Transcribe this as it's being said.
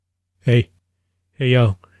Hey,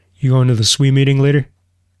 yo, you going to the S.W.E meeting later?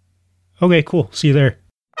 Okay, cool. See you there.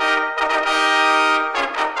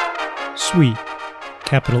 S.W.E.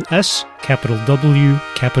 Capital S, capital W,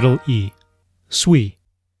 capital E. S.W.E.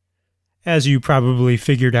 As you probably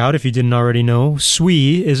figured out if you didn't already know,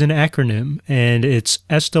 S.W.E is an acronym, and it's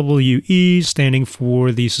S.W.E standing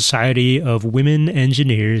for the Society of Women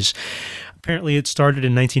Engineers. Apparently it started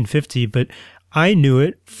in 1950, but I knew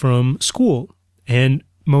it from school, and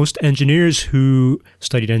most engineers who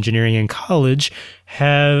studied engineering in college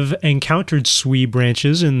have encountered S.W.E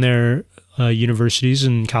branches in their universities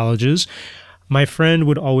and colleges. My friend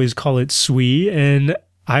would always call it S.W.E, and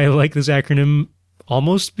I like this acronym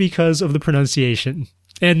almost because of the pronunciation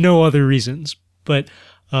and no other reasons. But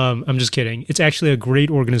I'm just kidding. It's actually a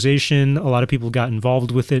great organization. A lot of people got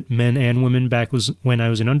involved with it, men and women, when I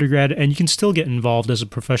was an undergrad, and you can still get involved as a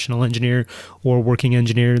professional engineer or working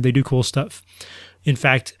engineer. They do cool stuff. In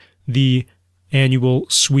fact, the annual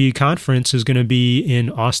S.W.E conference is going to be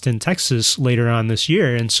in Austin, Texas later on this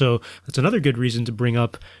year, and so that's another good reason to bring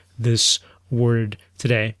up this word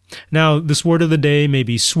today. Now, this word of the day may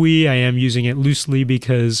be S.W.E. I am using it loosely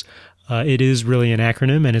because it is really an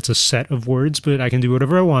acronym and it's a set of words, but I can do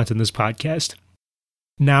whatever I want in this podcast.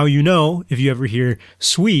 Now you know, if you ever hear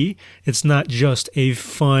S.W.E, it's not just a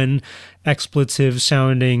fun,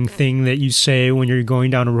 expletive-sounding thing that you say when you're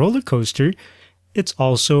going down a roller coaster. It's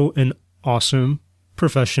also an awesome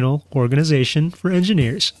professional organization for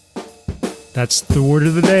engineers. That's the word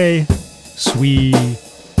of the day, S.W.E.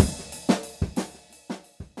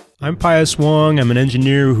 I'm Pius Wong. I'm an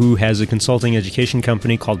engineer who has a consulting education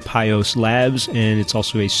company called Pios Labs, and it's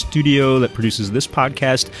also a studio that produces this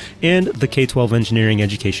podcast and the K-12 Engineering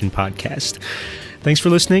Education Podcast. Thanks for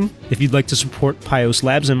listening. If you'd like to support Pios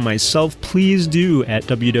Labs and myself, please do at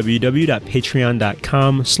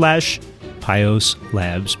www.patreon.com/Pios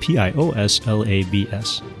Labs,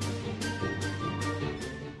 Pioslabs.